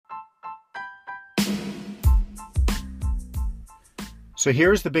So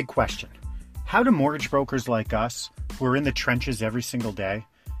here's the big question. How do mortgage brokers like us, who are in the trenches every single day,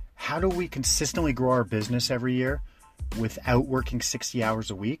 how do we consistently grow our business every year without working 60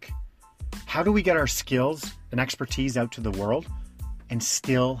 hours a week? How do we get our skills and expertise out to the world and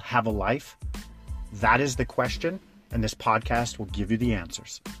still have a life? That is the question, and this podcast will give you the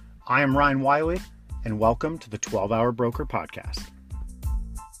answers. I am Ryan Wiley, and welcome to the 12-Hour Broker Podcast.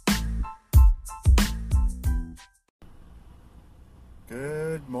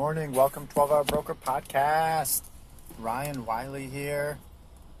 Good morning. Welcome to 12-Hour Broker Podcast. Ryan Wiley here.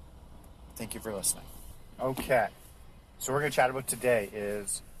 Thank you for listening. Okay. So we're going to chat about today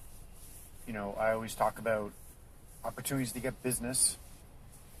is, I always talk about opportunities to get business.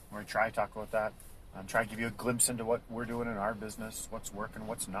 We're going to try to talk about that. Try to give you a glimpse into what we're doing in our business, what's working,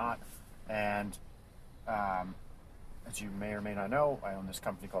 what's not. And as you may or may not know, I own this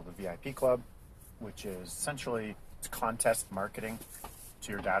company called the VIP Club, which is essentially it's contest marketing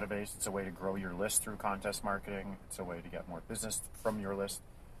to your database. It's a way to grow your list through contest marketing. It's a way to get more business from your list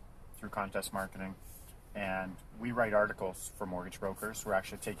through contest marketing. And we write articles for mortgage brokers. We're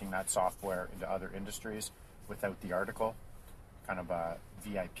actually taking that software into other industries without the article, kind of a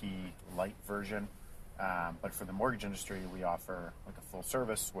VIP light version. But for the mortgage industry, we offer like a full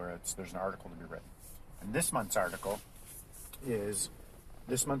service where there's an article to be written. And this month's article is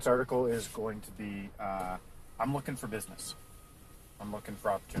going to be, I'm looking for business. I'm looking for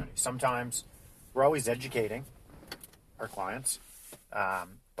opportunity. Sometimes we're always educating our clients,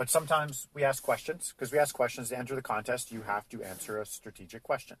 but sometimes we ask questions. Because we ask questions to enter the contest, you have to answer a strategic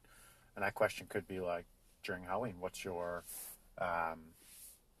question. And that question could be like, during Halloween, what's your, what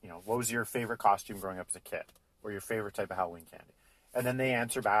was your favorite costume growing up as a kid? Or your favorite type of Halloween candy? And then they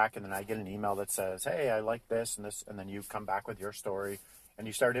answer back, and then I get an email that says, hey, I like this and this, and then you come back with your story, and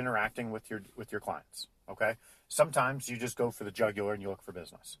you start interacting with your clients, okay? Sometimes you just go for the jugular and you look for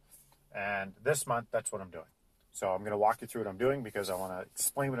business. And this month, that's what I'm doing. So I'm going to walk you through what I'm doing because I want to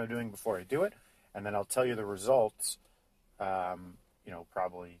explain what I'm doing before I do it, and then I'll tell you the results,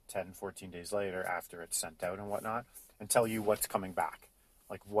 probably 10, 14 days later after it's sent out and whatnot, and tell you what's coming back,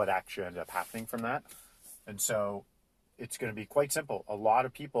 like what actually ended up happening from that. And so it's going to be quite simple. A lot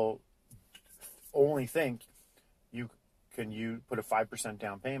of people only think you put a 5%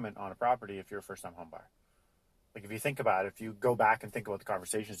 down payment on a property if you're a first-time home buyer. Like if you think about it, if you go back and think about the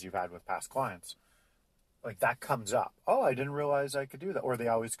conversations you've had with past clients, like that comes up. Oh, I didn't realize I could do that. Or they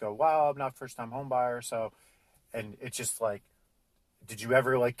always go, well, I'm not a first-time home buyer. So, and it's just like, did you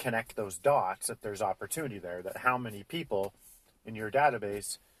ever like connect those dots that there's opportunity there, that how many people in your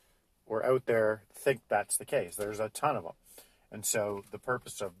database or out there think that's the case? There's a ton of them. And so the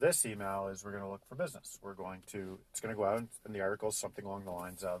purpose of this email is we're going to look for business. It's going to go out in the article, something along the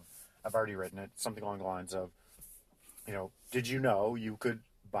lines of, I've already written it, something along the lines of, did you know you could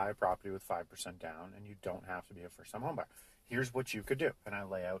buy a property with 5% down and you don't have to be a first-time home buyer? Here's what you could do. And I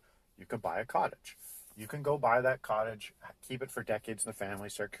lay out, you could buy a cottage. You can go buy that cottage, keep it for decades in the family,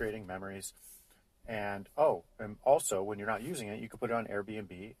 start creating memories. And also when you're not using it, you could put it on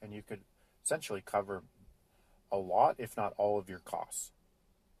Airbnb and you could essentially cover a lot, if not all of your costs,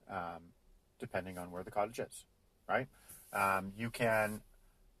 depending on where the cottage is, right? You can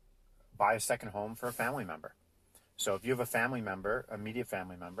buy a second home for a family member. So if you have a family member, a immediate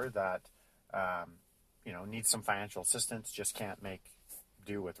family member that, needs some financial assistance, just can't make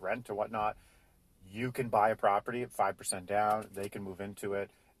do with rent or whatnot, you can buy a property at 5% down. They can move into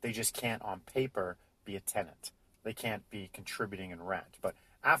it. They just can't on paper be a tenant. They can't be contributing in rent, but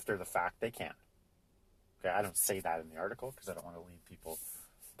after the fact, they can. Okay, I don't say that in the article because I don't want to lead people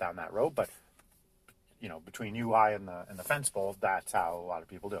down that road, but between you, I, and the fence pole, that's how a lot of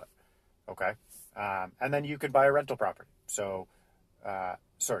people do it. Okay, and then you could buy a rental property. So,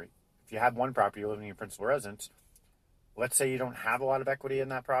 if you have one property, you're living in your principal residence. Let's say you don't have a lot of equity in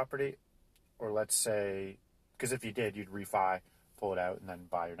that property, or let's say, because if you did, you'd refi, pull it out, and then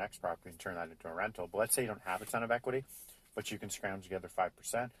buy your next property and turn that into a rental. But let's say you don't have a ton of equity, but you can scrounge together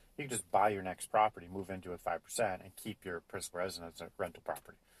 5%. You can just buy your next property, move into it 5%, and keep your principal residence as a rental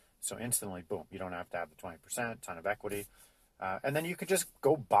property. So instantly, boom, you don't have to have the 20%, ton of equity. And then you could just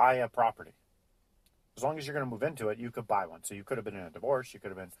go buy a property. As long as you're going to move into it, you could buy one. So you could have been in a divorce. You could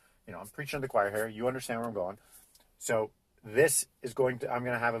have been, I'm preaching to the choir here. You understand where I'm going. So this is I'm going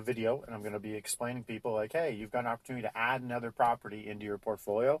to have a video, and I'm going to be explaining people like, hey, you've got an opportunity to add another property into your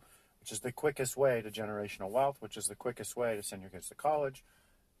portfolio, which is the quickest way to generational wealth, which is the quickest way to send your kids to college,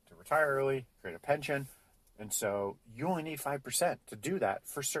 to retire early, create a pension. And so you only need 5% to do that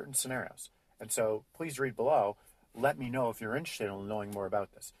for certain scenarios. And so please read below. Let me know if you're interested in knowing more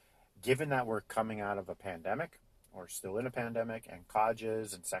about this. Given that we're coming out of a pandemic, we're still in a pandemic, and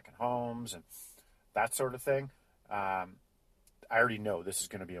cottages and second homes and that sort of thing, I already know this is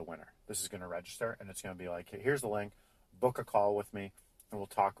going to be a winner. This is going to register, and it's going to be like, hey, here's the link, book a call with me, and we'll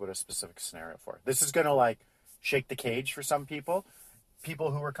talk about a specific scenario for it. This is going to like shake the cage for some people.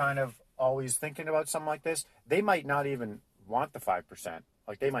 People who are kind of always thinking about something like this, they might not even want the 5%.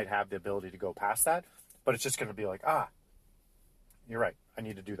 Like they might have the ability to go past that, but it's just going to be like, you're right, I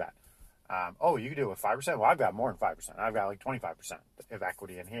need to do that. Oh, you can do it with 5%? Well, I've got more than 5%. I've got like 25% of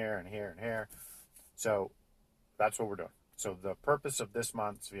equity in here and here and here. So that's what we're doing. So the purpose of this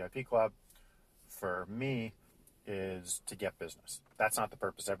month's VIP Club for me is to get business. That's not the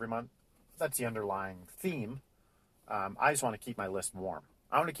purpose every month. That's the underlying theme. I just want to keep my list warm.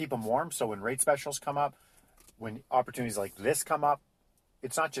 I want to keep them warm so when rate specials come up, when opportunities like this come up,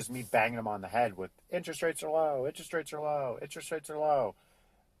 it's not just me banging them on the head with interest rates are low, interest rates are low, interest rates are low.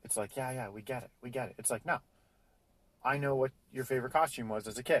 It's like, yeah, we get it. It's like, no, I know what your favorite costume was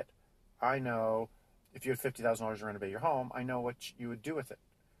as a kid. I know if you had $50,000 to renovate your home, I know what you would do with it.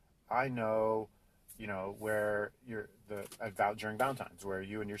 I know, where during Valentine's, where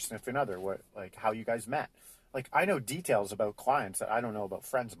you and your significant other, how you guys met. Like, I know details about clients that I don't know about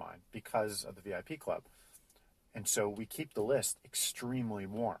friends of mine because of the VIP Club. And so we keep the list extremely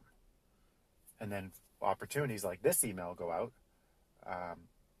warm. And then opportunities like this email go out,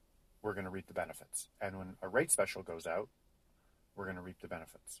 we're going to reap the benefits. And when a rate special goes out, we're going to reap the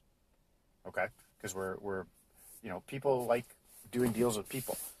benefits. Okay? Because we're people like doing deals with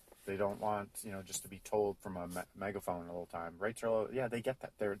people. They don't want, just to be told from a megaphone the whole time, rates are low. Yeah, they get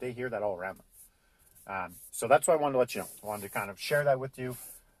that. They hear that all around them. So that's what I wanted to let you know. I wanted to kind of share that with you,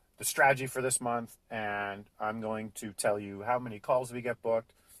 the strategy for this month, and I'm going to tell you how many calls we get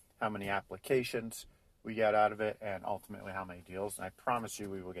booked, how many applications we get out of it, and ultimately how many deals. And I promise you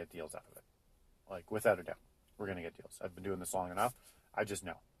we will get deals out of it. Like, without a doubt, we're going to get deals. I've been doing this long enough. I just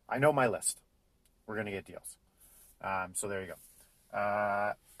know. I know my list. We're going to get deals. So there you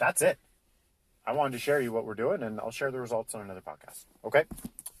go. That's it. I wanted to share you what we're doing, and I'll share the results on another podcast. Okay?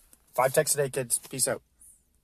 5 texts a day, kids. Peace out.